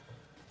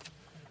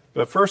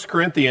But 1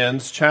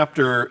 Corinthians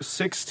chapter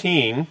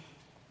 16,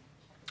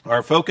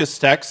 our focus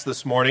text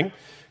this morning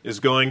is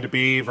going to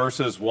be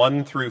verses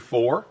 1 through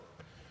 4.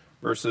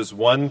 Verses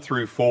 1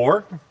 through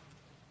 4.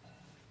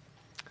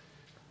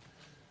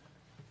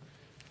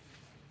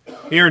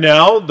 Hear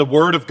now the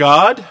word of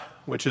God,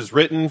 which is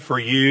written for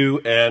you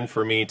and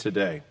for me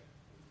today.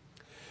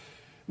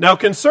 Now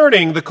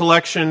concerning the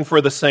collection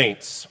for the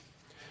saints,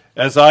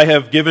 as I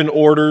have given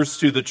orders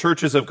to the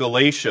churches of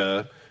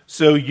Galatia,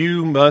 so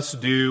you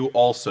must do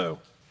also.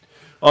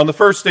 On the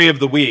first day of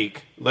the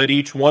week, let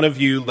each one of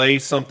you lay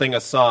something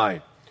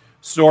aside,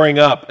 storing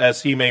up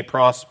as he may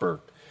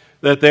prosper,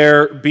 that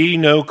there be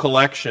no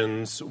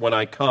collections when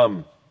I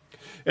come.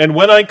 And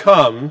when I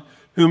come,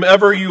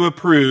 whomever you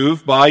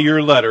approve by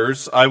your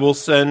letters, I will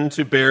send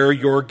to bear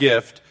your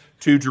gift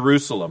to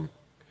Jerusalem.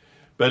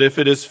 But if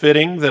it is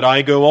fitting that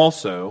I go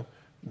also,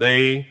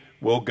 they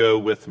will go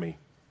with me.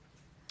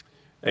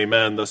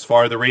 Amen. Thus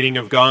far, the reading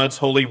of God's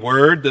holy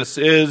word. This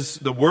is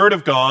the word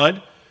of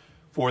God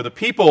for the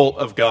people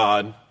of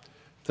God.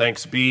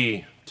 Thanks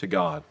be to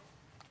God.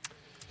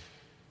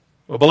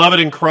 Well, beloved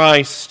in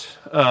Christ,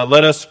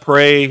 let us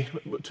pray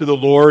to the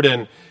Lord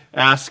and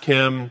ask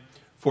Him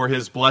for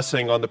His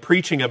blessing on the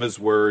preaching of His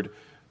word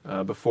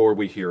before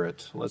we hear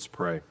it. Let's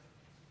pray.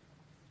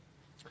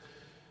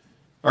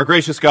 Our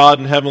gracious God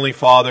and Heavenly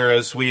Father,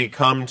 as we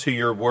come to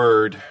your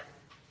word,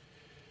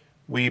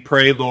 we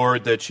pray,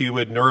 Lord, that you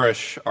would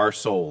nourish our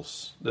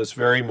souls this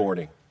very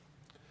morning.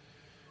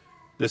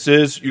 This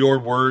is your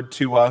word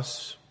to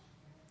us.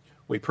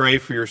 We pray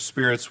for your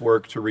Spirit's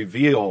work to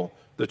reveal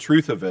the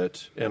truth of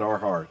it in our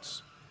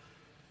hearts.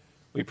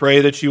 We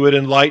pray that you would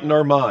enlighten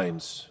our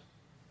minds,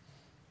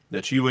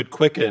 that you would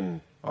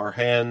quicken our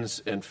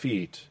hands and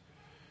feet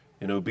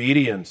in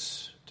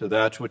obedience to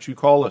that which you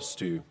call us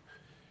to.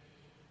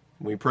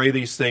 We pray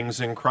these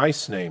things in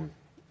Christ's name.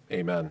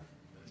 Amen.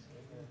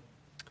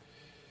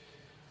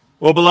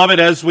 Well, beloved,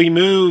 as we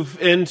move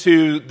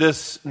into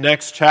this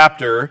next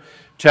chapter,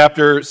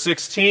 chapter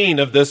 16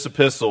 of this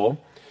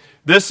epistle,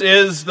 this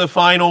is the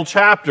final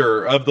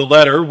chapter of the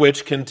letter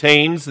which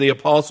contains the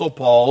Apostle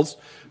Paul's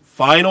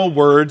final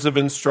words of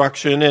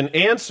instruction and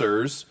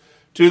answers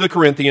to the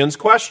Corinthians'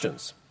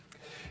 questions.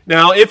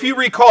 Now, if you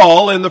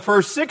recall, in the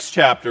first 6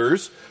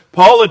 chapters,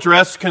 Paul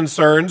addressed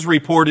concerns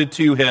reported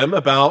to him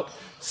about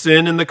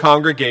sin in the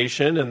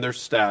congregation and their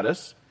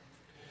status.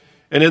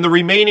 And in the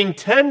remaining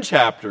 10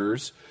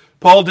 chapters,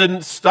 Paul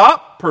didn't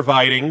stop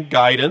providing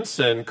guidance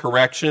and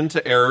correction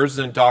to errors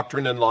in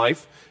doctrine and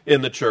life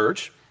in the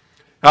church.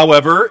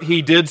 However,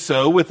 he did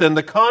so within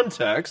the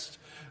context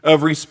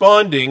of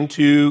responding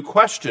to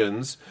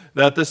questions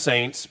that the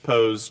saints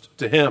posed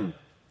to him.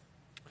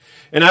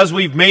 And as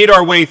we've made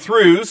our way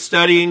through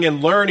studying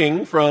and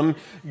learning from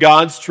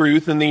God's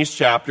truth in these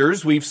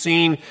chapters, we've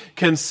seen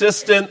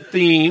consistent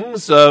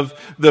themes of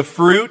the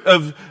fruit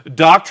of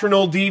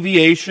doctrinal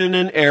deviation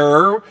and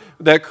error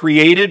that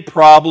created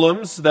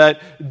problems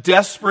that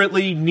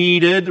desperately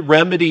needed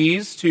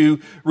remedies to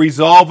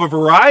resolve a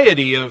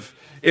variety of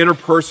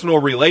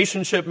interpersonal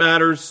relationship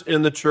matters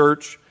in the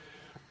church.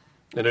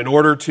 And in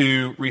order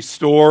to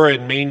restore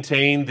and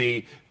maintain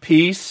the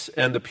peace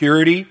and the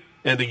purity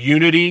and the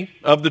unity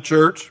of the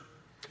church.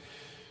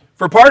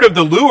 For part of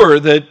the lure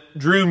that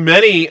drew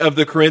many of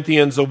the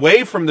Corinthians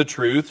away from the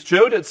truth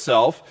showed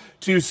itself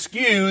to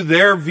skew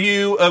their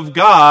view of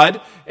God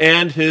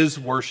and his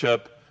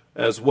worship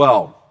as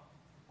well.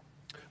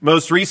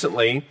 Most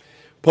recently,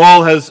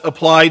 Paul has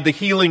applied the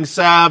healing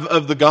salve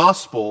of the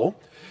gospel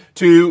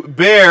to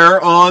bear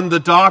on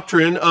the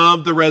doctrine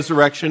of the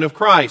resurrection of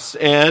Christ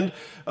and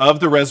of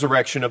the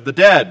resurrection of the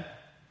dead.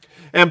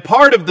 And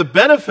part of the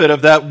benefit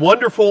of that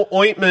wonderful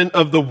ointment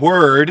of the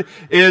word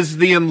is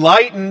the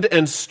enlightened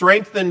and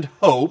strengthened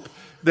hope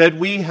that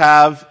we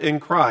have in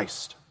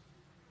Christ.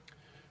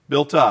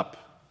 Built up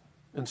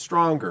and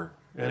stronger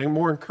and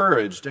more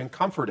encouraged and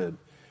comforted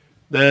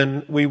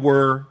than we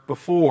were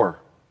before,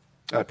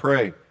 I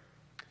pray.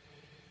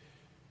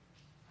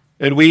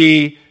 And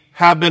we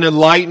have been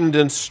enlightened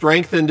and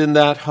strengthened in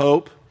that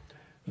hope,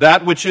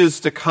 that which is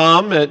to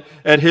come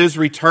at his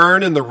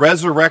return and the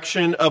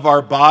resurrection of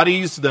our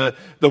bodies, the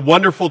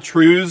wonderful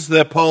truths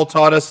that Paul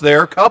taught us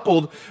there,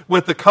 coupled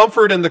with the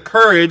comfort and the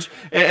courage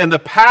and the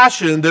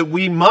passion that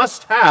we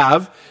must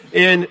have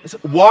in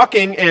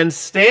walking and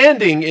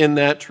standing in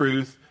that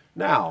truth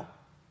now.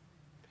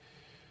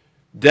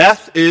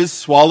 Death is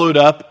swallowed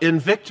up in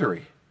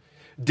victory.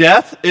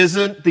 Death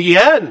isn't the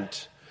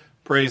end.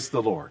 Praise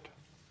the Lord.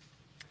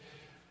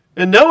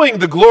 And knowing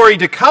the glory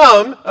to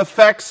come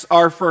affects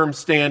our firm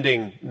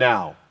standing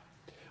now.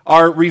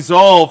 Our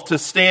resolve to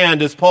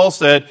stand, as Paul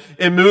said,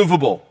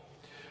 immovable.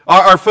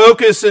 Our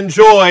focus and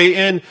joy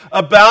in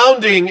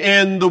abounding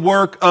in the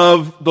work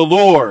of the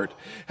Lord.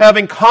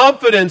 Having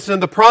confidence in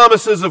the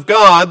promises of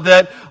God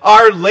that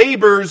our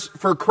labors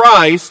for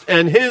Christ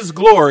and his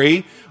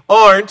glory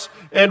aren't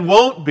and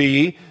won't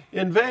be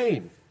in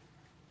vain.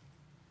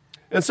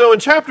 And so in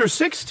chapter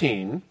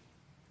 16,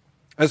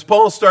 as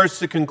Paul starts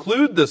to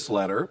conclude this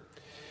letter,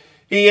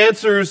 he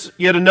answers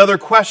yet another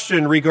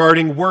question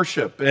regarding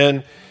worship.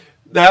 And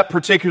That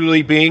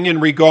particularly being in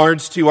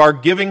regards to our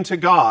giving to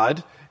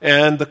God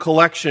and the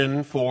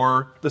collection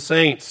for the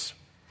saints.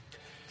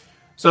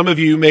 Some of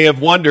you may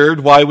have wondered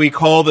why we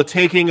call the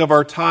taking of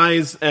our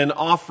tithes and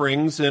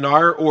offerings in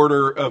our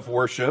order of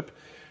worship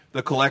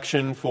the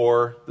collection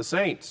for the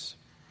saints.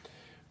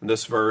 And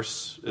this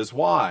verse is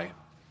why.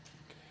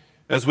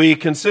 As we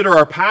consider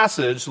our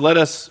passage, let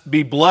us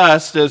be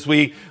blessed as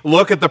we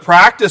look at the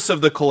practice of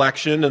the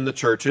collection in the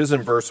churches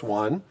in verse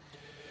 1,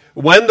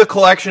 when the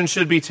collection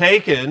should be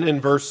taken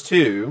in verse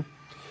 2,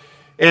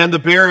 and the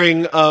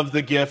bearing of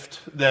the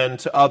gift then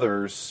to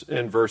others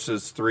in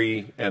verses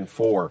 3 and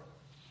 4.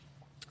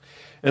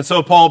 And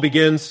so Paul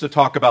begins to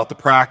talk about the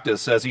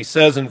practice, as he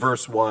says in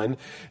verse 1,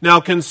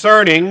 now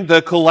concerning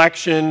the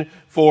collection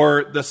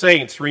for the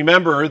saints.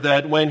 Remember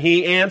that when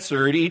he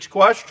answered each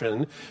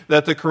question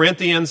that the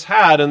Corinthians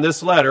had in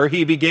this letter,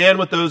 he began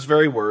with those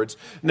very words,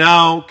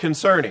 now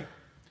concerning.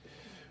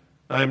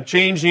 I'm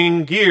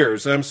changing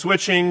gears. I'm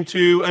switching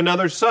to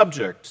another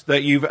subject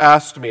that you've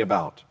asked me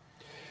about.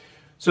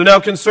 So now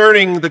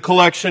concerning the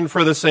collection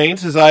for the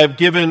saints, as I have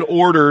given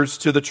orders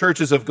to the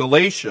churches of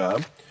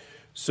Galatia,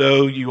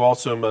 so you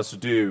also must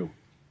do.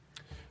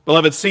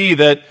 Beloved, see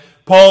that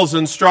Paul's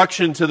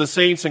instruction to the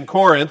saints in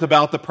Corinth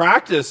about the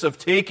practice of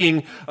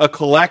taking a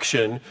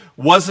collection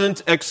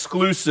wasn't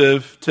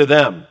exclusive to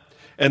them,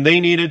 and they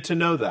needed to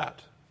know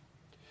that.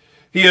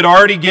 He had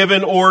already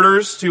given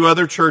orders to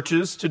other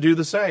churches to do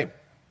the same.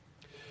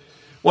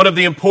 One of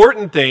the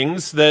important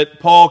things that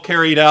Paul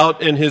carried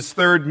out in his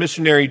third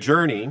missionary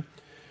journey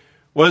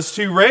was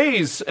to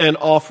raise an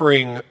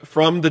offering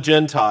from the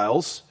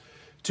Gentiles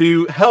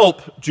to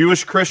help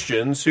Jewish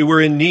Christians who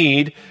were in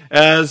need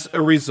as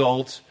a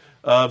result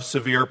of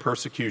severe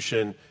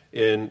persecution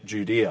in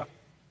Judea.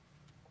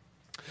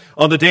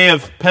 On the day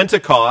of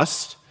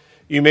Pentecost,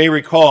 you may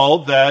recall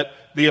that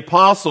the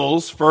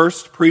apostles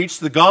first preached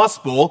the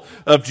gospel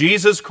of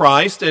Jesus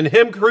Christ and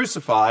Him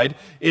crucified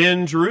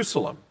in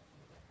Jerusalem.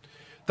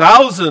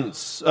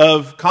 Thousands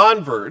of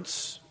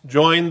converts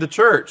joined the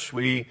church.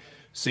 We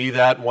see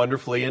that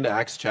wonderfully in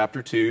Acts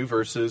chapter 2,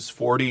 verses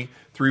 40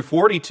 through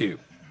 42.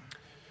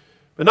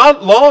 But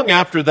not long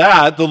after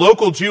that, the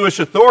local Jewish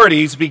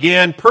authorities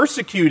began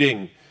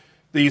persecuting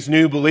these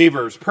new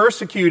believers,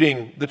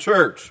 persecuting the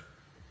church.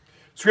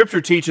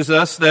 Scripture teaches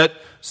us that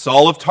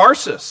Saul of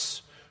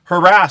Tarsus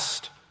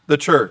harassed the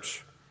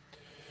church.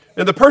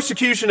 And the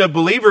persecution of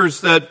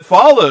believers that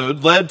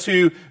followed led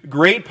to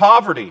great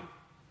poverty,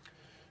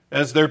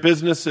 as their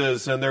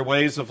businesses and their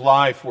ways of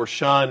life were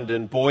shunned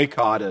and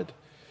boycotted,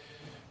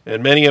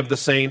 and many of the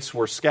saints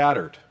were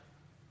scattered.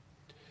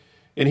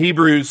 In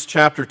Hebrews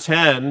chapter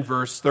 10,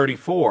 verse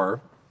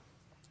 34,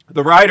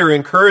 the writer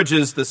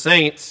encourages the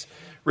saints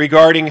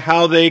regarding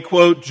how they,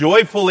 quote,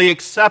 joyfully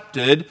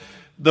accepted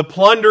the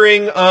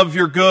plundering of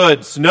your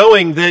goods,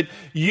 knowing that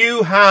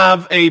you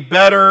have a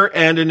better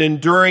and an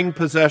enduring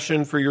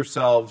possession for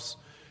yourselves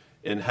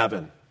in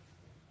heaven.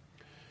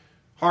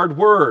 Hard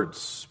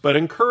words, but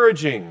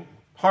encouraging.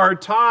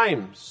 Hard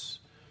times,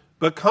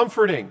 but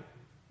comforting.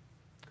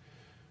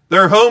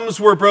 Their homes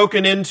were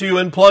broken into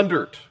and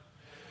plundered.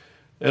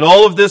 And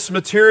all of this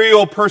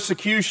material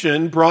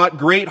persecution brought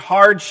great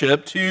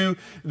hardship to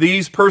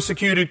these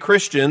persecuted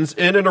Christians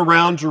in and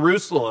around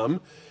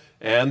Jerusalem,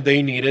 and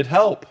they needed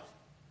help.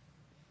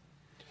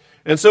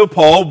 And so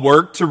Paul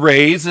worked to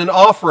raise an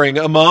offering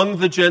among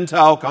the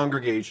Gentile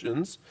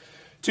congregations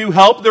to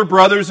help their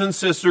brothers and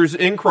sisters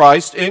in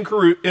Christ in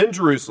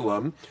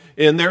Jerusalem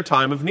in their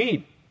time of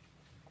need.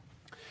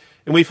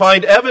 And we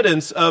find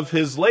evidence of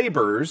his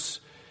labors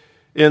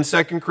in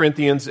 2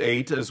 Corinthians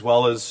 8 as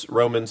well as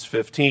Romans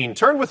 15.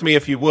 Turn with me,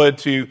 if you would,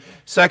 to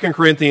 2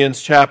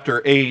 Corinthians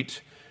chapter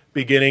 8,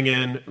 beginning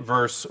in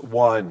verse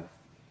 1.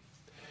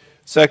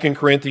 2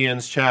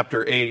 Corinthians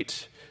chapter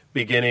 8,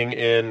 beginning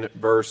in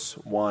verse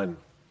 1.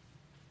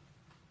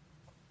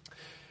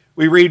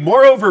 We read,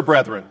 moreover,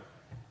 brethren,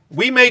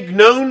 we make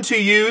known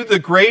to you the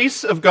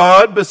grace of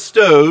God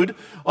bestowed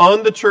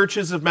on the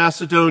churches of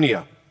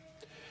Macedonia,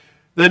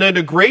 that in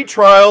a great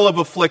trial of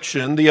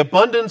affliction, the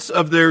abundance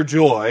of their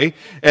joy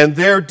and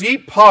their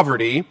deep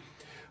poverty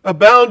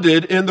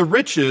abounded in the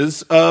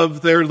riches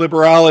of their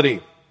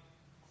liberality.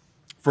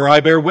 For I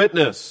bear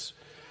witness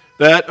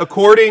that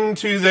according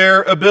to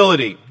their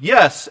ability,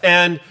 yes,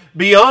 and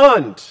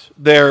beyond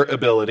their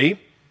ability,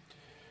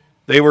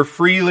 they were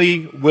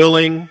freely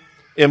willing,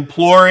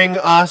 imploring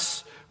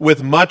us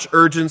with much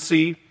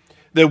urgency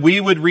that we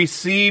would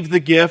receive the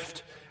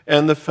gift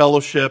and the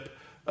fellowship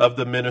of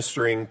the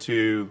ministering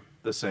to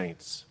the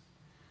saints.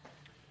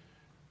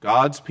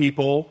 God's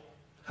people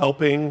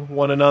helping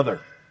one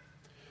another.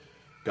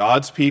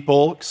 God's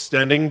people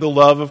extending the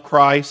love of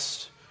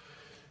Christ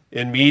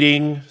in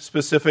meeting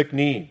specific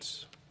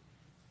needs.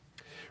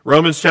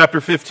 Romans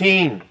chapter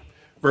 15,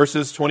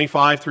 verses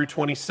 25 through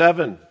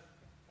 27.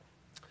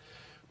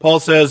 Paul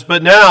says,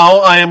 but now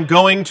I am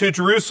going to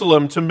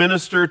Jerusalem to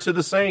minister to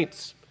the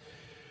saints,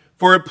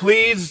 for it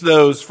pleased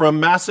those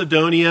from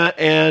Macedonia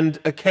and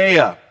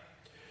Achaia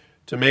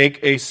to make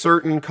a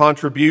certain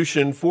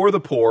contribution for the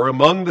poor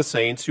among the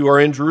saints who are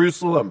in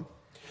Jerusalem.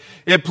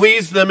 It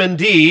pleased them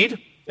indeed,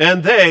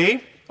 and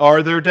they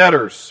are their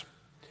debtors.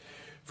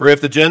 For if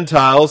the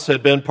Gentiles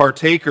had been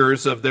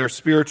partakers of their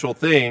spiritual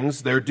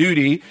things, their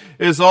duty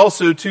is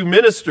also to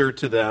minister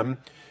to them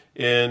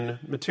in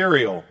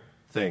material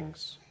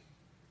things.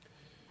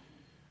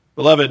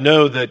 Beloved,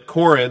 know that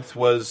Corinth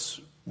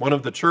was one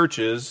of the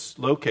churches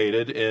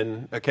located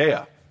in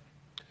Achaia.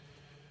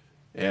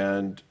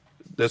 And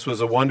this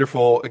was a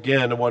wonderful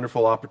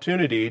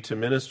opportunity to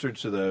minister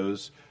to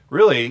those,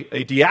 really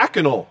a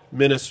diaconal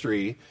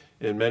ministry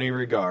in many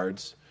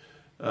regards,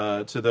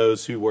 to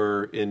those who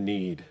were in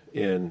need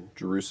in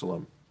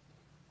Jerusalem.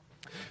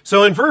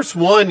 So in verse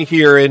 1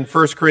 here in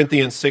 1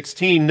 Corinthians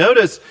 16,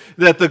 notice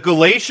that the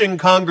Galatian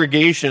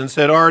congregations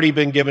had already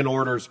been given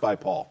orders by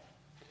Paul.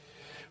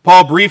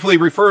 Paul briefly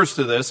refers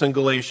to this in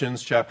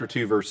Galatians chapter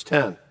 2, verse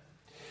 10.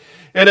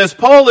 And as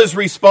Paul is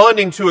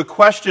responding to a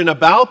question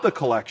about the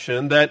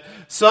collection that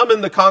some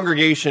in the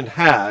congregation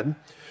had,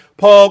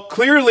 Paul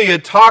clearly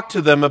had talked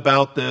to them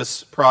about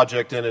this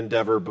project and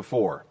endeavor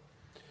before.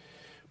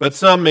 But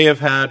some may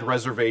have had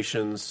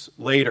reservations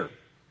later.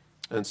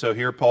 And so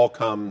here Paul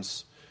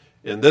comes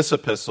in this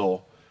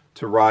epistle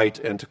to write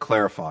and to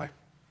clarify.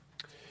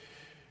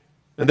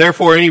 And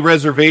therefore, any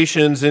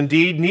reservations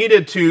indeed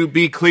needed to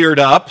be cleared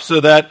up so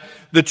that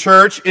the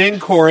church in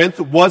Corinth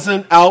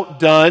wasn't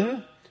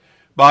outdone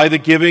by the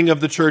giving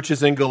of the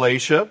churches in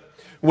Galatia.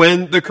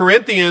 When the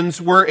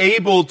Corinthians were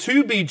able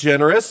to be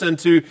generous and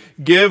to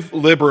give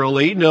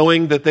liberally,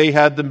 knowing that they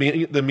had the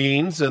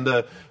means and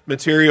the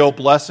material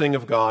blessing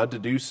of God to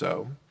do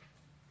so.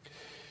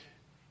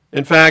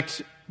 In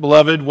fact,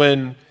 beloved,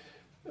 when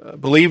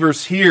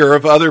believers hear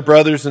of other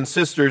brothers and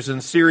sisters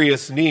in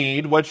serious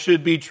need, what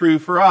should be true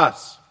for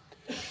us?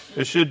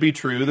 It should be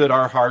true that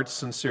our hearts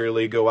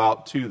sincerely go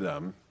out to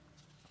them.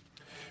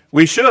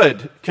 We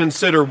should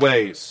consider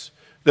ways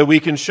that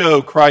we can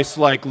show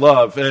Christ-like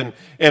love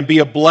and be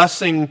a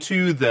blessing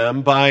to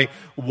them by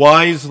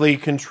wisely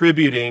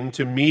contributing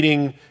to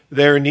meeting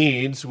their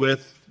needs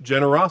with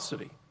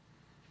generosity.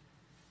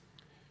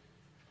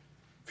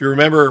 If you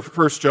remember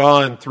 1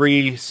 John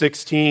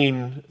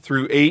 3:16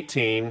 through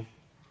 18,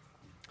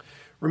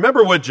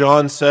 remember what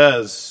John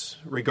says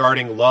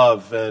regarding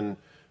love and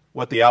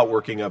what the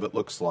outworking of it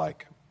looks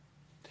like.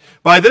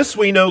 By this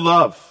we know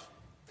love,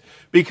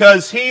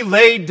 because he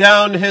laid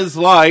down his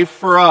life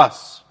for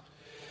us.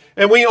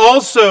 And we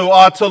also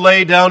ought to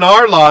lay down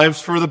our lives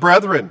for the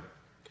brethren.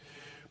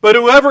 But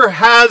whoever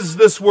has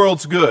this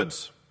world's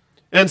goods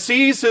and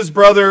sees his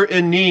brother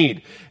in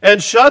need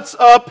and shuts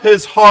up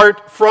his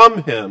heart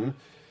from him,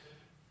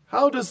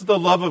 how does the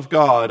love of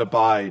God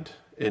abide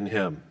in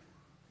him?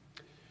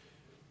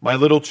 My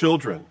little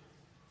children,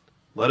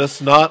 let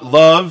us not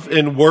love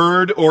in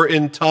word or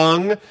in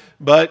tongue,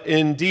 but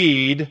in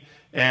deed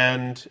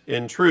and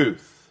in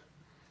truth.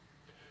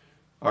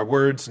 Our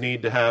words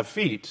need to have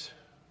feet,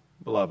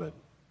 beloved.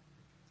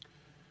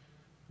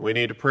 We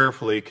need to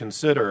prayerfully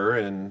consider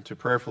and to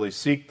prayerfully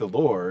seek the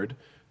Lord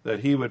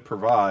that he would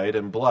provide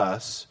and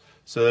bless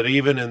so that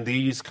even in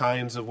these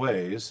kinds of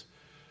ways,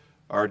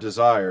 our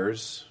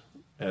desires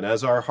and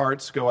as our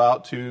hearts go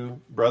out to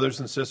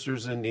brothers and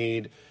sisters in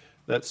need,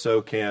 that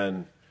so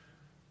can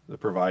the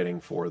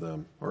providing for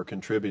them or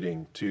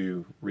contributing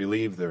to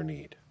relieve their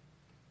need.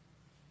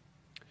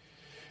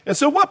 And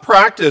so what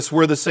practice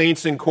were the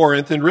saints in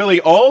Corinth and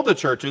really all the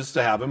churches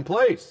to have in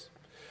place?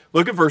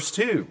 Look at verse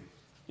 2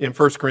 in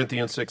 1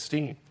 Corinthians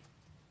 16.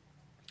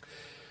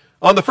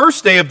 On the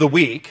first day of the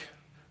week,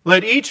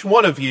 let each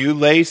one of you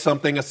lay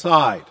something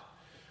aside,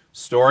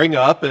 storing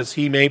up as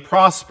he may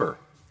prosper,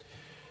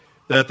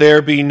 that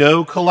there be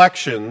no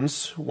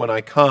collections when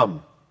I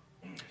come.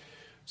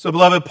 So,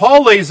 beloved,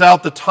 Paul lays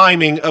out the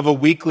timing of a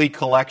weekly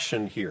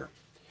collection here.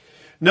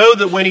 Know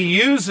that when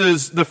he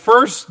uses the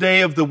first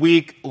day of the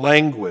week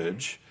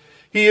language,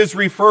 he is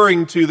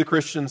referring to the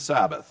Christian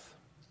Sabbath.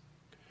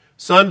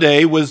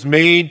 Sunday was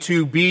made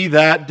to be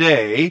that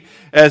day,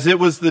 as it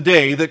was the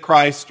day that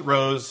Christ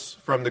rose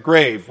from the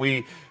grave.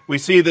 We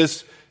see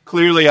this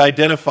clearly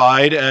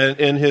identified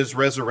in his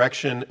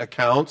resurrection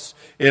accounts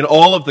in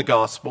all of the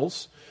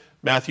Gospels.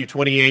 Matthew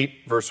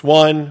 28, verse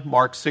 1,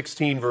 Mark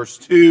 16, verse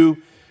 2,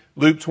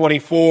 Luke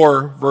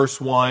 24,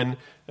 verse 1,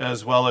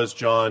 as well as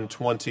John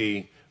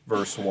 20,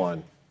 verse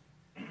 1.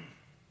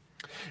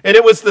 And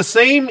it was the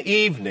same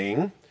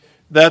evening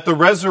that the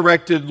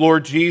resurrected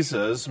Lord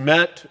Jesus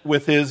met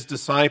with his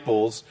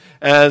disciples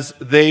as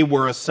they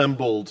were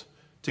assembled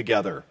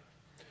together.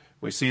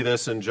 We see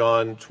this in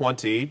John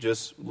 20,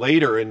 just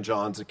later in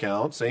John's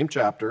account, same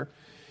chapter,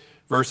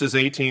 verses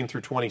 18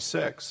 through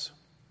 26.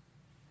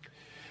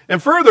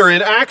 And further,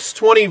 in Acts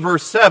 20,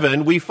 verse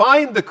 7, we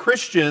find the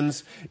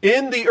Christians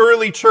in the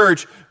early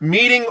church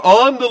meeting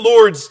on the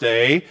Lord's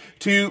Day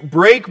to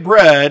break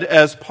bread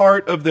as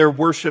part of their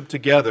worship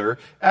together,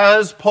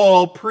 as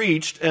Paul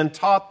preached and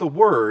taught the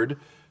word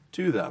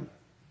to them.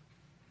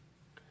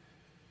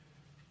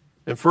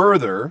 And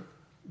further,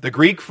 the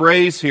Greek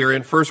phrase here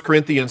in 1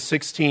 Corinthians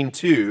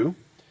 16:2,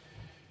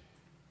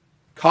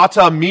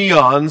 kata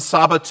mion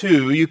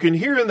sabbatu, you can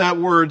hear in that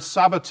word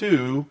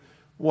sabbatu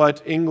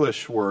what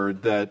English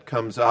word that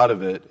comes out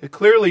of it. It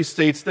clearly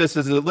states this,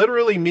 as it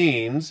literally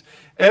means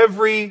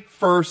every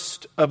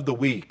first of the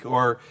week,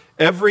 or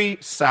every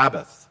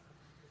Sabbath.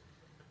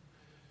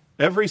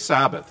 Every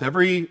Sabbath,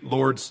 every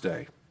Lord's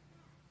Day.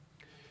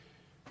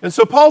 And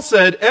so Paul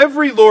said,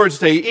 every Lord's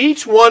Day,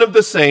 each one of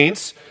the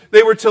saints,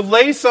 they were to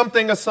lay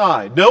something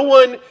aside. No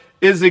one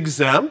is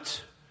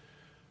exempt.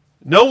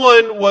 No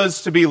one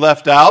was to be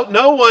left out.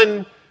 No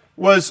one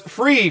was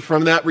free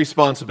from that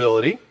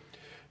responsibility.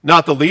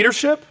 Not the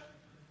leadership,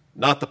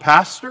 not the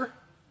pastor.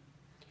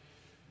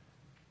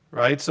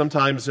 Right?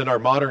 Sometimes in our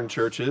modern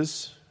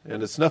churches,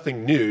 and it's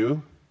nothing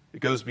new,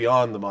 it goes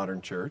beyond the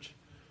modern church.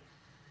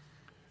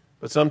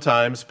 But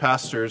sometimes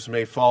pastors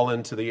may fall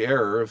into the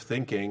error of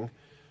thinking,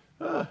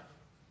 I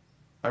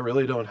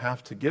really don't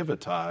have to give a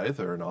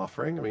tithe or an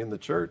offering. I mean, the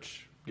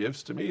church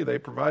gives to me. They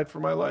provide for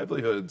my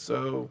livelihood,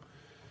 so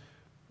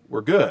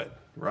we're good,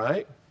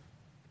 right?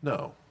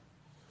 No.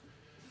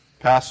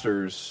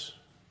 Pastors,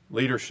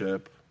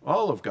 leadership,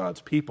 all of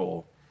God's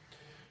people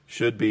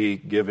should be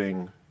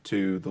giving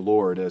to the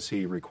Lord as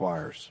He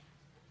requires.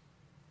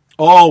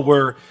 All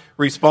were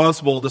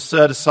responsible to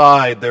set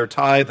aside their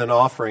tithe and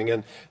offering,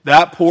 and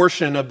that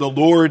portion of the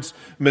Lord's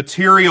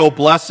material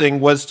blessing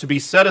was to be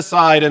set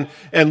aside,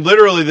 and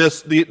literally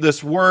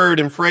this word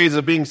and phrase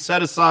of being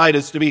set aside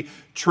is to be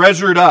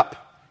treasured up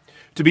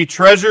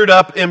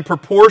in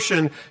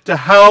proportion to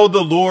how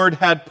the Lord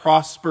had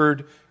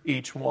prospered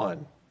each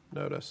one.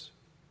 Notice.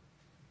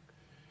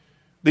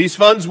 These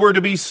funds were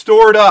to be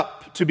stored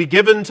up, to be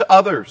given to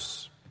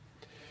others.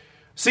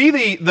 See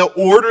the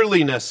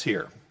orderliness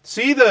here.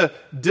 See the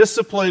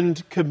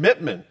disciplined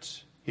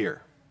commitment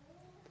here.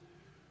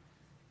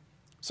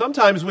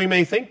 Sometimes we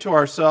may think to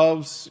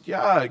ourselves,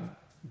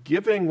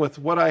 giving with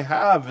what I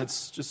have,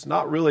 it's just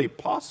not really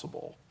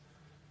possible.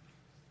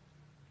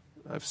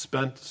 I've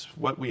spent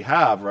what we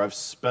have, or I've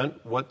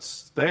spent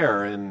what's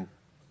there, and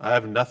I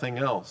have nothing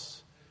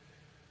else.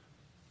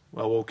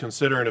 Well, we'll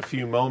consider in a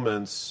few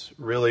moments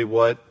really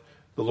what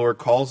the Lord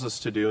calls us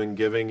to do in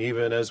giving,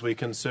 even as we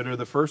consider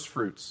the first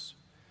fruits.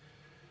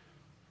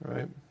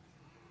 Right?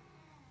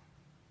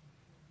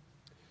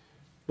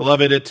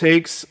 Beloved, it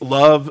takes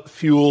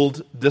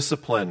love-fueled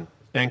discipline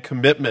and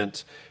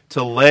commitment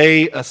to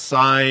lay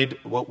aside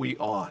what we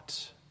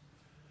ought.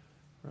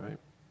 Right?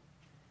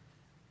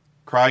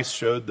 Christ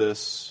showed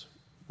this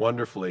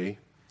wonderfully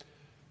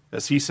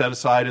as He set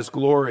aside His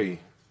glory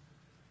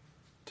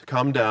to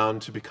come down,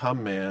 to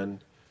become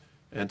man,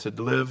 and to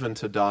live and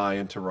to die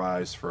and to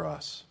rise for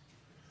us.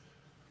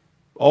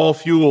 All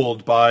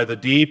fueled by the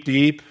deep,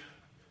 deep,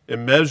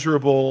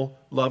 immeasurable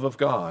love of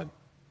God.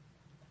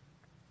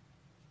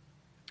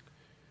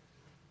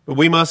 But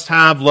we must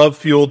have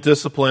love-fueled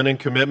discipline and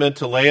commitment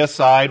to lay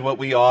aside what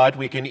we ought.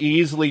 We can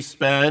easily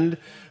spend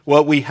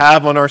what we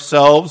have on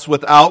ourselves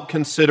without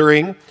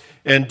considering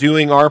and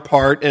doing our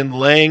part and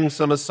laying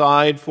some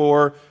aside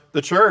for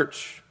the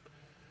church,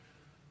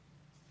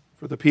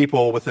 for the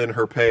people within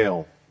her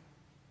pale.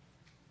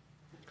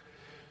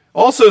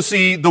 Also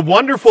see the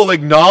wonderful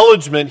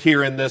acknowledgement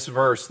here in this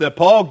verse that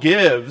Paul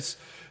gives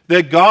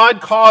that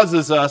God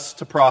causes us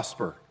to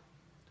prosper.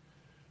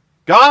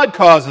 God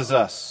causes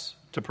us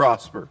to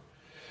prosper.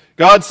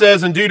 God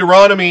says in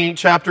Deuteronomy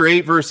chapter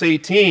 8, verse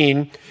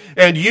 18,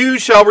 "And you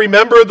shall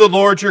remember the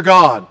Lord your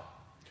God,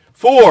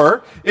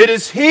 for it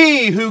is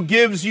He who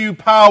gives you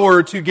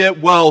power to get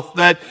wealth,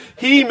 that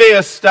He may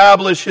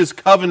establish His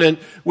covenant,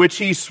 which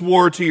He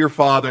swore to your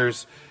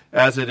fathers,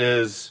 as it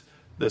is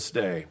this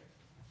day."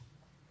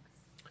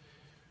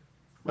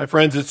 My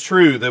friends, it's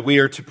true that we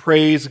are to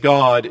praise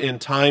God in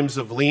times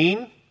of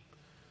lean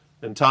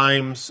and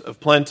times of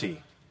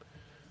plenty.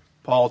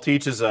 Paul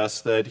teaches us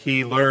that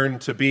he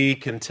learned to be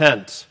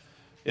content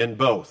in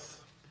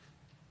both.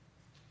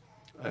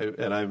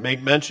 And I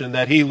make mention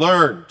that he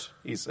learned,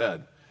 he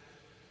said.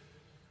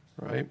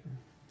 Right?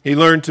 He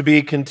learned to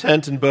be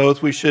content in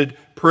both. We should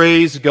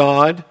praise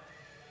God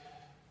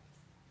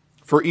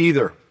for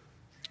either.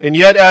 And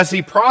yet, as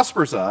He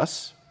prospers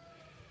us,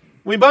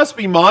 we must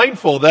be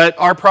mindful that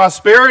our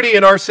prosperity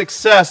and our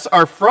success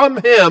are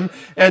from Him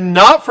and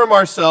not from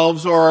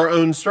ourselves or our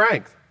own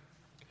strength.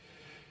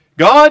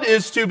 God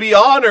is to be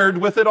honored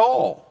with it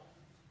all.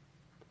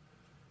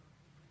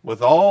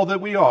 With all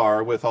that we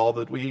are, with all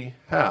that we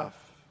have.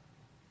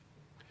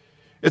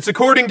 It's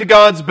according to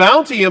God's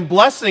bounty and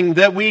blessing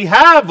that we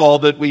have all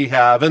that we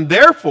have, and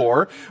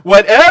therefore,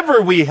 whatever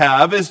we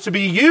have is to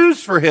be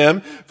used for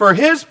Him, for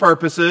His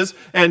purposes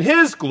and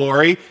His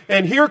glory.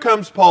 And here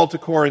comes Paul to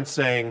Corinth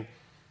saying,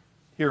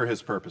 here are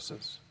His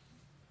purposes.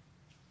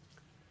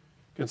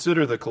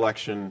 Consider the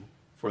collection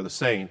for the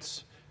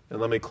saints, and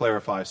let me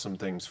clarify some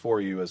things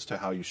for you as to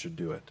how you should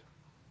do it.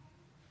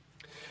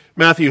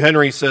 Matthew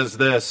Henry says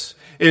this,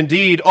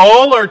 "Indeed,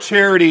 all our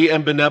charity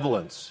and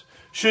benevolence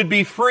should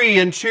be free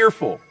and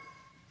cheerful.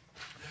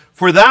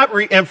 For that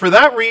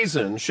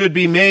reason should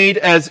be made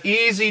as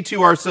easy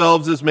to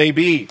ourselves as may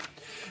be.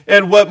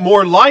 And what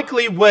more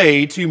likely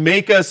way to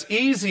make us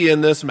easy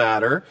in this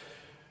matter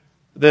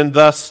than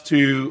thus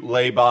to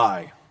lay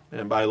by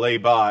And by lay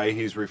by,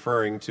 he's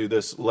referring to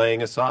this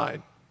laying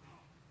aside.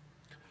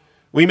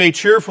 We may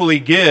cheerfully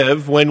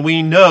give when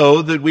we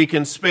know that we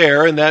can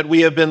spare and that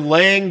we have been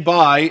laying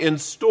by in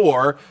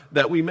store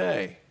that we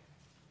may.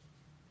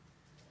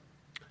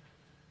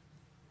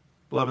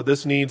 Beloved,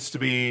 this needs to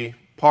be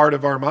part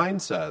of our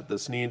mindset.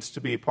 This needs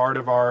to be part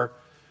of our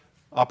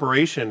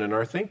operation and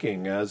our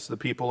thinking as the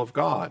people of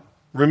God.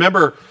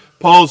 Remember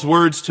Paul's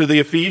words to the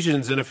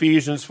Ephesians in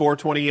Ephesians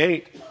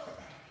 4:28.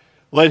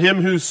 Let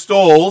him who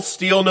stole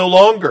steal no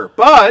longer,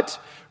 but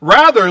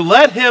rather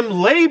let him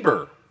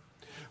labor,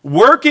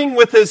 working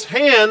with his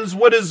hands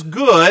what is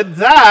good,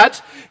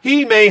 that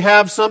he may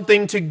have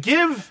something to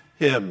give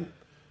him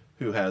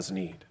who has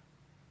need.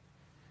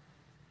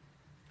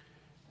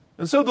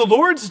 And so the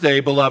Lord's Day,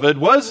 beloved,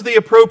 was the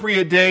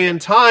appropriate day and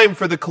time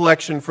for the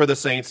collection for the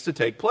saints to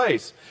take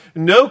place.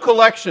 No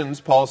collections,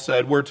 Paul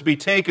said, were to be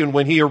taken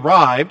when he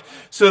arrived,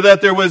 so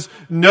that there was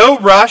no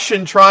rush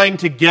in trying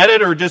to get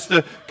it or just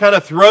to kind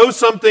of throw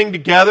something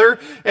together,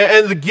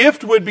 and the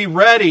gift would be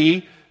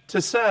ready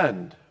to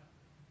send.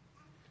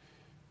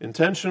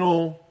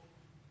 Intentional,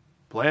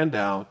 planned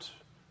out,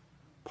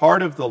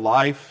 part of the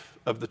life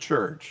of the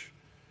church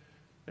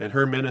and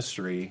her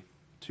ministry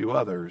to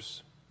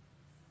others.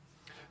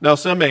 Now,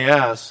 some may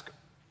ask,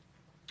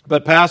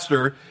 but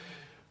Pastor,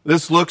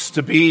 this looks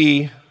to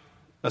be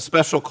a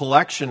special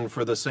collection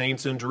for the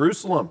saints in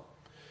Jerusalem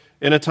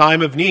in a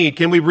time of need.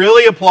 Can we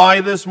really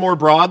apply this more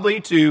broadly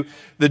to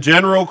the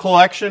general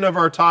collection of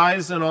our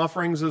tithes and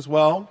offerings as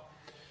well?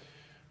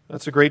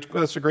 That's a great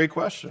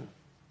question.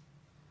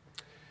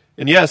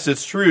 And yes,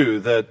 it's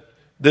true that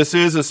this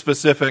is a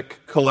specific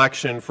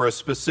collection for a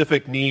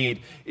specific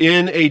need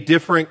in a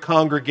different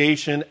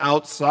congregation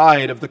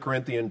outside of the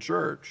Corinthian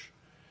church.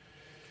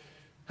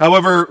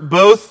 However,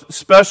 both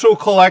special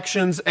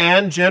collections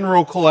and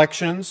general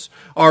collections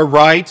are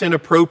right and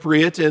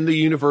appropriate in the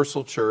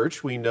universal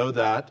church. We know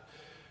that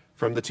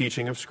from the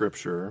teaching of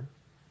Scripture.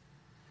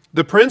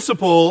 The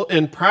principle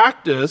and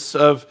practice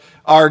of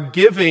our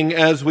giving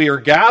as we are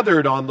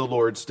gathered on the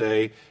Lord's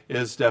Day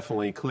is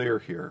definitely clear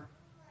here.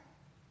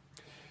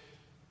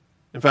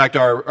 In fact,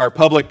 our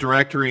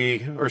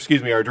directory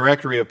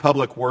of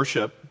public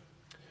worship,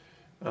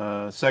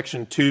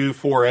 section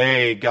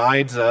 2:4a,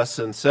 guides us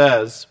and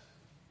says,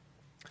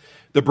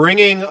 the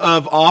bringing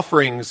of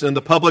offerings in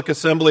the public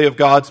assembly of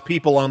God's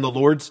people on the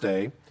Lord's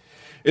Day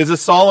is a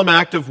solemn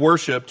act of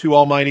worship to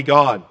Almighty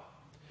God.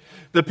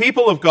 The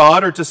people of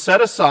God are to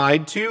set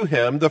aside to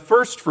Him the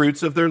first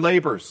fruits of their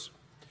labors.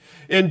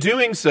 In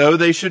doing so,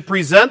 they should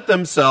present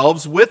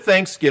themselves with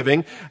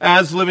thanksgiving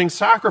as living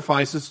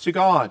sacrifices to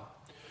God.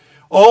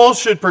 All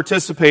should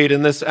participate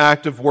in this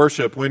act of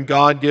worship when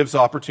God gives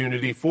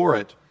opportunity for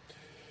it.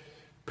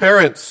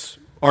 Parents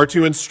are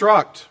to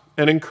instruct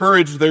and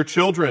encourage their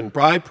children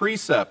by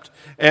precept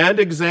and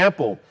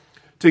example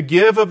to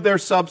give of their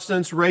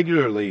substance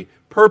regularly,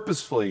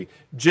 purposefully,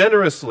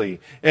 generously,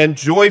 and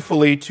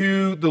joyfully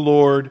to the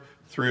Lord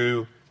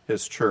through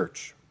His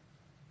church.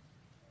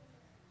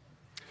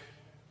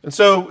 And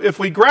so, if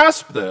we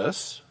grasp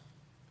this,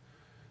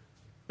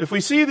 if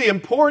we see the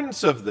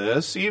importance of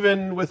this,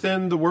 even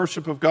within the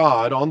worship of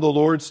God on the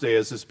Lord's Day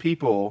as His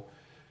people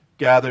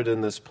gathered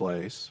in this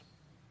place,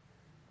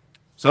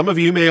 some of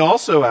you may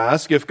also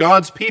ask, if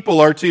God's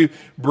people are to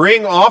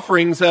bring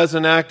offerings as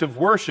an act of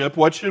worship,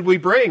 what should we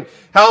bring?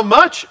 How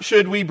much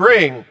should we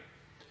bring?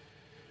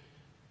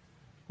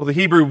 Well, the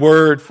Hebrew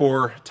word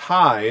for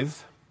tithe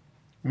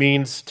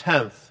means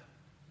tenth.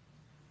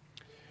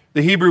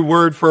 The Hebrew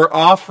word for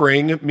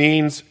offering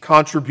means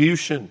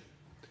contribution.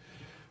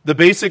 The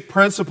basic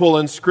principle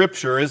in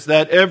Scripture is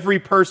that every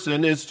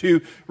person is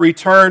to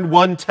return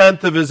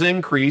 1/10 of his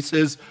increase,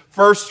 his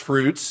first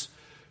fruits,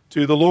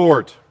 to the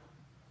Lord.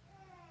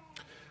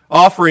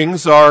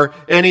 Offerings are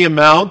any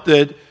amount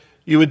that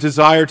you would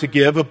desire to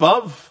give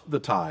above the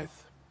tithe.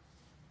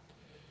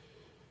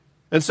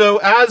 And so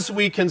as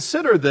we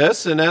consider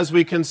this, and as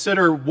we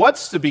consider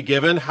what's to be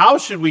given, how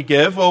should we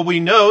give? Well, we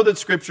know that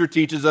Scripture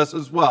teaches us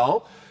as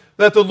well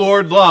that the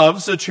Lord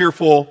loves a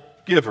cheerful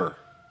giver.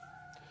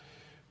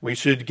 We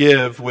should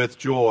give with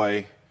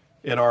joy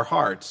in our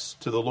hearts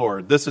to the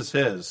Lord. This is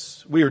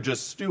His. We are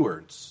just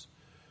stewards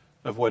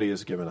of what He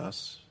has given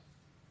us.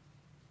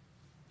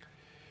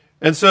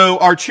 And so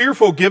our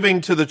cheerful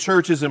giving to the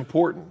church is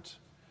important.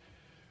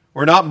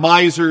 We're not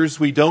misers.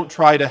 We don't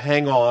try to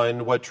hang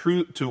on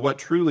to what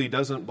truly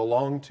doesn't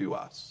belong to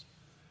us.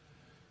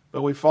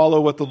 But we follow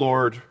what the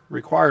Lord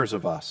requires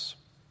of us.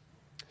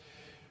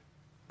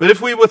 But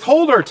if we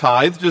withhold our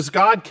tithe, does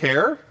God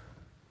care?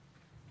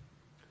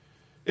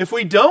 If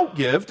we don't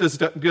give, does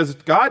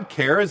God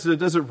care?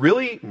 Does it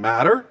really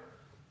matter?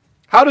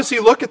 How does He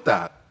look at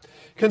that?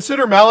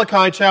 Consider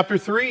Malachi chapter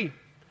 3,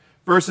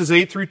 verses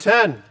 8 through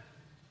 10.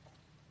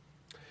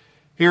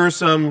 Here are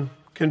some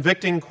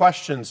convicting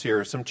questions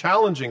here, some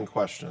challenging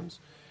questions.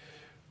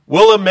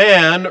 Will a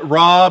man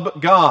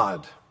rob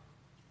God?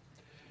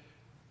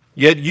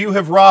 Yet you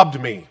have robbed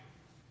me.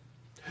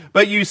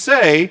 But you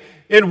say,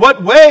 in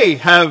what way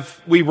have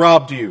we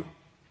robbed you?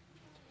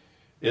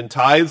 In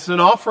tithes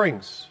and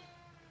offerings.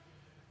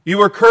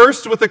 You are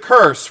cursed with a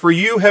curse, for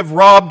you have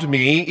robbed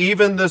me,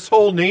 even this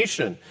whole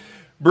nation.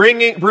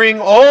 Bring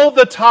all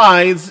the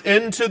tithes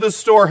into the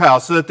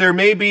storehouse, so that there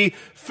may be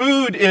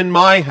food in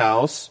my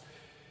house.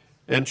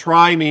 And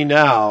try me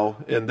now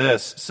in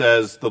this,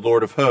 says the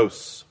Lord of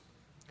hosts.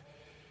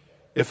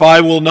 If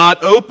I will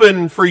not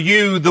open for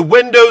you the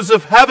windows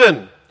of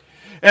heaven,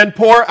 and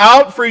pour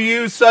out for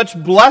you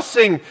such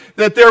blessing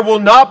that there will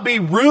not be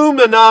room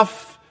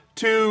enough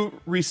to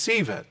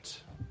receive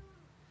it.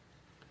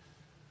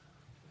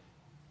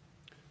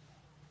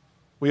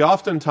 We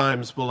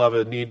oftentimes,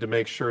 beloved, need to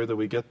make sure that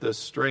we get this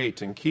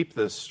straight and keep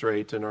this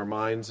straight in our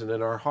minds and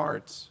in our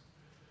hearts.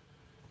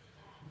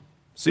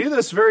 See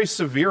this very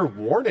severe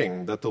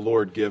warning that the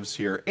Lord gives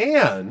here,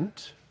 and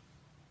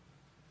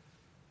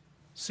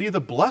see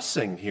the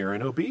blessing here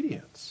in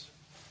obedience.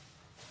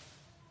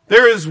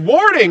 There is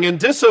warning in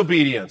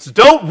disobedience.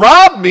 Don't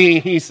rob me,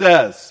 he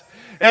says.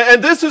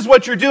 And this is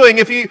what you're doing.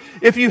 If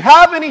you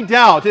have any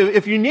doubt,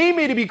 if you need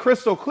me to be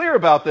crystal clear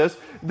about this,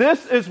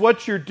 this is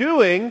what you're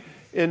doing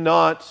in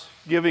not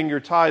giving your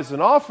tithes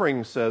and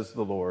offerings, says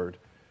the Lord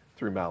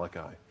through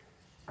Malachi.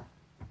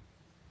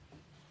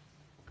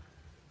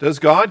 Does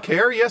God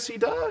care? Yes, he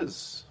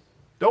does.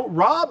 Don't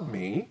rob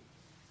me.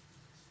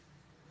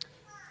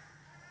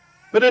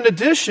 But in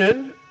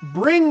addition,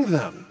 bring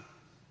them.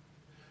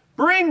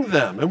 Bring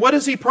them. And what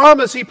does he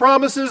promise? He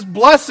promises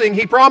blessing.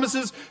 He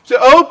promises to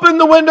open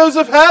the windows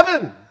of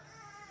heaven.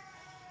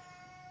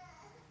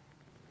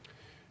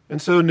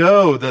 And so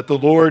know that the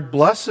Lord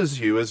blesses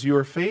you as you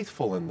are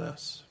faithful in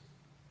this.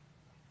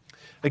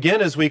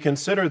 Again, as we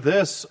consider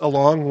this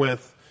along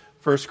with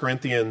 1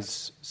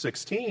 Corinthians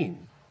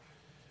 16,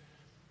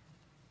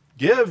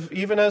 give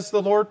even as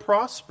the Lord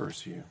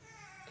prospers you.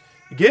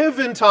 Give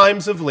in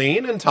times of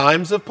lean and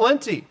times of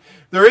plenty.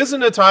 There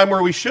isn't a time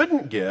where we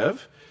shouldn't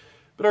give,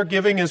 but our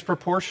giving is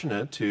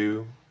proportionate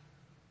to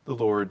the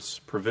Lord's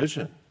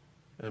provision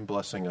and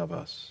blessing of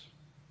us.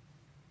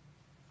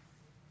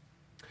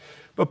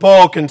 But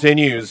Paul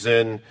continues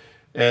and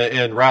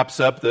wraps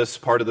up this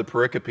part of the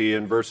pericope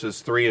in verses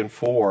 3 and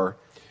 4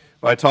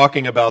 by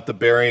talking about the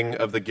bearing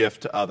of the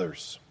gift to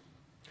others.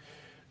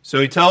 So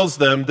he tells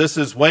them this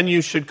is when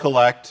you should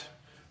collect,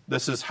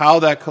 this is how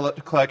that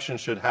collection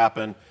should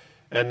happen,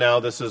 and now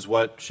this is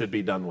what should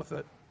be done with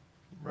it.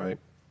 Right?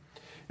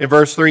 In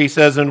verse 3 he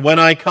says, "And when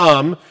I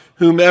come,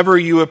 whomever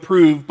you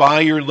approve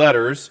by your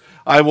letters,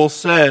 I will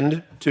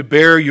send to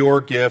bear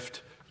your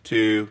gift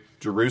to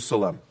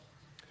Jerusalem.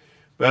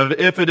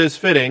 But if it is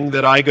fitting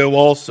that I go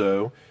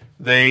also,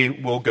 they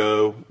will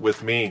go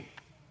with me."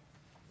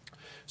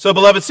 So,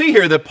 beloved, see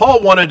here that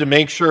Paul wanted to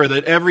make sure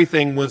that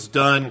everything was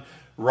done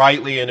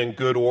rightly and in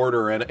good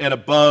order and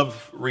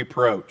above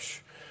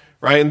reproach.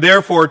 Right? And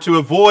therefore, to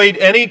avoid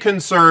any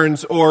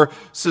concerns or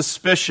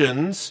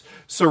suspicions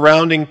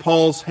surrounding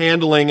Paul's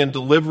handling and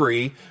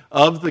delivery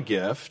of the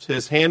gift,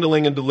 his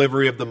handling and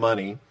delivery of the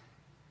money,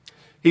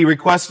 he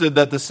requested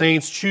that the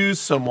saints choose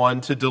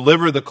someone to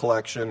deliver the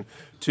collection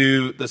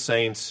to the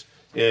saints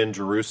in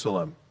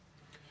Jerusalem.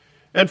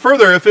 And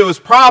further, if it was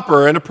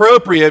proper and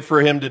appropriate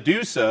for him to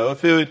do so,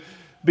 if it would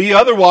be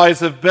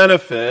otherwise of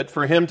benefit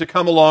for him to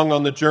come along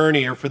on the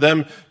journey or for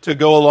them to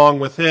go along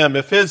with him,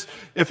 if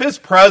his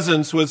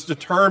presence was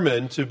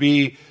determined to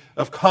be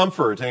of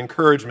comfort and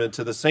encouragement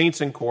to the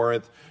saints in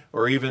Corinth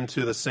or even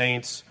to the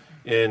saints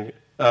in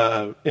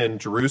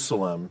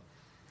Jerusalem,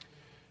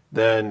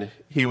 then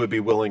he would be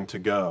willing to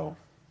go.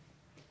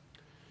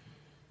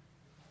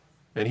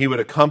 And he would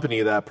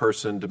accompany that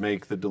person to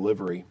make the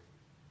delivery.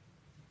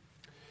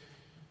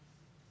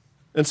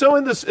 And so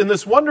in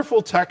this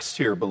wonderful text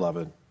here,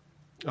 beloved,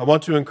 I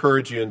want to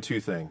encourage you in two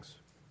things.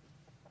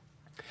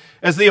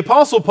 As the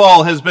Apostle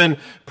Paul has been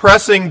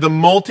pressing the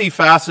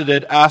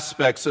multifaceted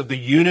aspects of the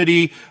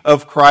unity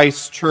of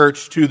Christ's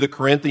church to the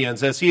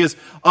Corinthians, as he has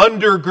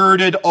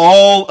undergirded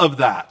all of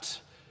that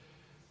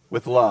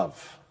with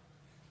love,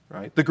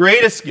 right? The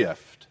greatest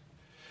gift.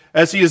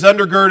 As he has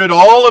undergirded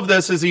all of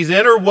this, as he's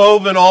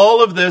interwoven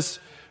all of this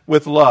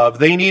with love,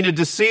 they needed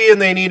to see and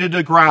they needed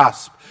to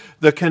grasp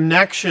the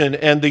connection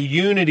and the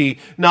unity,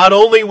 not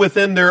only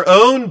within their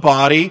own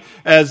body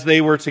as they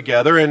were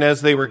together and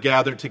as they were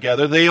gathered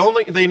together.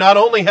 They not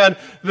only had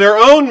their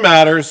own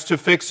matters to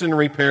fix and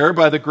repair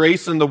by the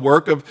grace and the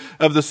work of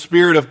the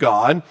Spirit of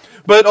God,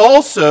 but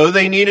also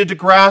they needed to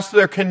grasp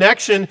their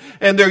connection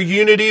and their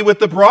unity with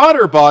the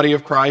broader body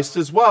of Christ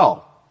as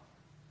well.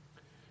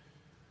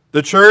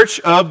 The church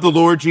of the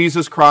Lord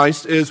Jesus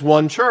Christ is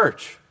one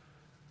church.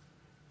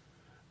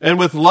 And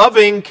with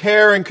loving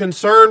care and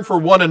concern for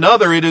one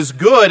another, it is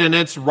good and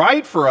it's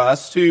right for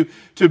us to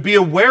be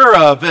aware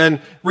of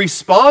and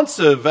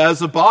responsive as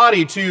a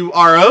body to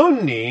our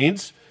own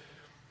needs,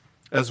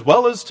 as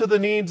well as to the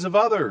needs of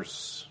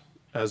others,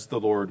 as the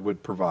Lord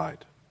would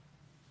provide.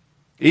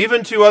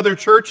 Even to other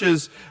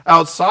churches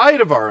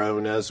outside of our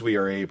own as we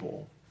are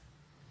able.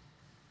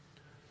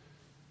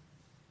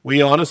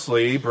 We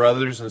honestly,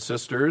 brothers and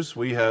sisters,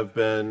 we have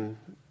been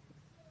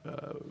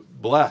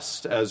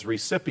blessed as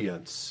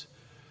recipients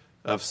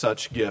of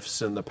such gifts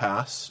in the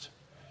past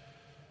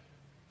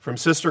from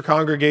sister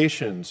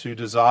congregations who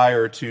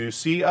desire to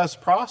see us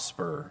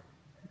prosper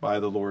by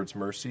the Lord's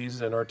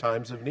mercies in our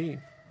times of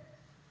need.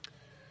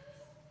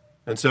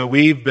 And so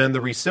we've been the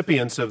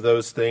recipients of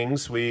those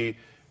things. We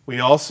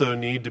also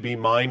need to be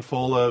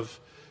mindful of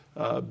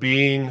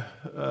being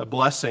a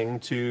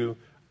blessing to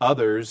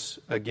others,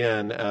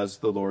 again, as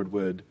the Lord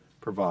would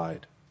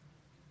provide.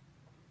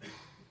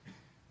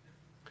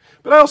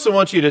 But I also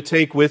want you to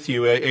take with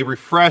you a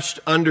refreshed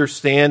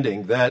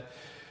understanding that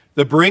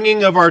the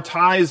bringing of our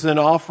tithes and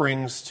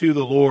offerings to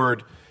the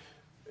Lord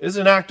is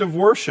an act of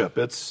worship.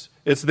 It's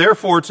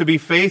therefore to be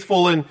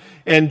faithful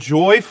and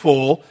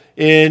joyful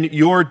in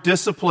your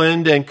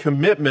discipline and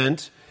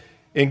commitment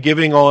in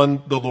giving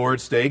on the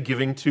Lord's Day,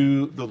 giving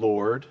to the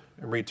Lord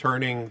and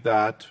returning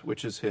that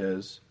which is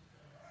His.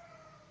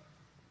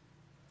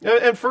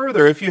 And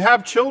further, if you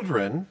have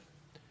children,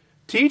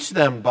 teach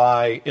them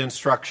by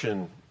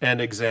instruction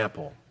and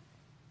example,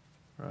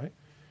 right?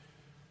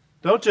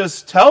 Don't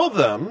just tell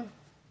them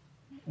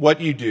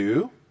what you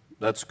do.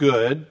 That's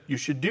good. You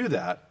should do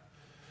that.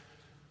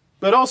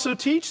 But also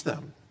teach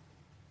them.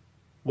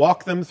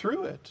 Walk them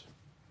through it.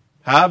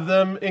 Have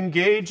them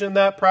engage in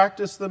that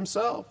practice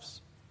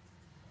themselves.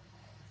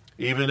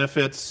 Even if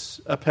it's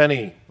a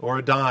penny or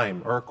a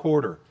dime or a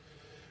quarter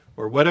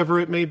or whatever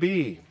it may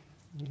be.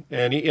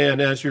 And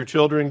as your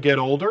children get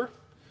older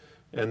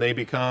and they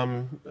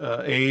become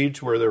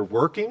age where they're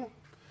working,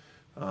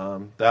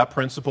 that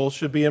principle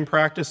should be in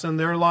practice in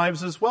their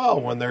lives as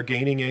well. When they're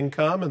gaining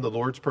income and the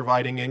Lord's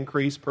providing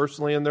increase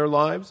personally in their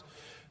lives,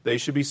 they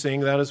should be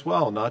seeing that as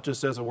well, not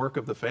just as a work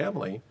of the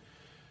family,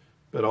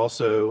 but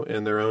also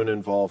in their own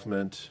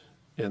involvement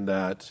in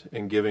that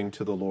and giving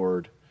to the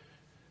Lord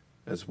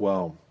as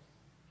well.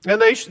 And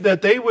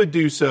that they would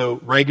do so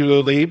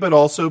regularly, but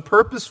also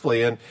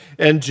purposefully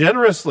and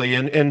generously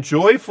and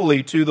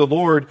joyfully to the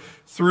Lord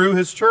through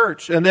His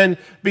church. And then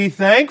be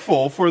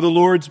thankful for the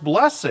Lord's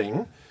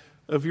blessing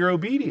of your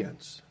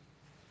obedience.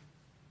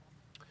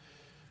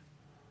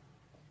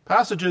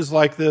 Passages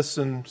like this,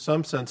 in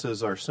some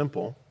senses, are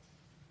simple.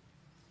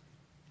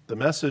 The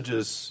message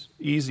is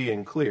easy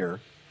and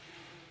clear,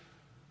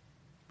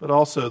 but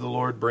also the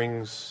Lord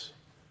brings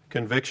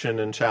conviction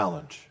and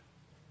challenge.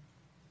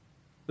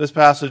 This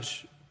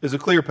passage is a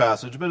clear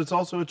passage, but it's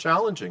also a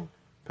challenging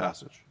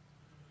passage.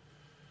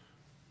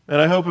 And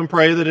I hope and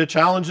pray that it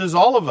challenges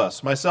all of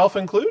us, myself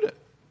included.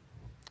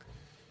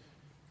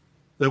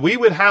 That we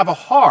would have a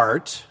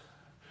heart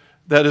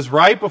that is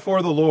right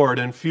before the Lord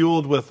and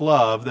fueled with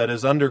love that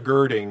is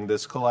undergirding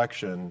this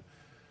collection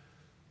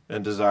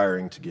and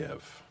desiring to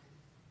give.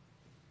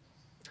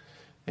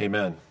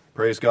 Amen.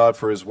 Praise God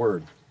for His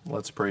word.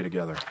 Let's pray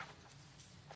together.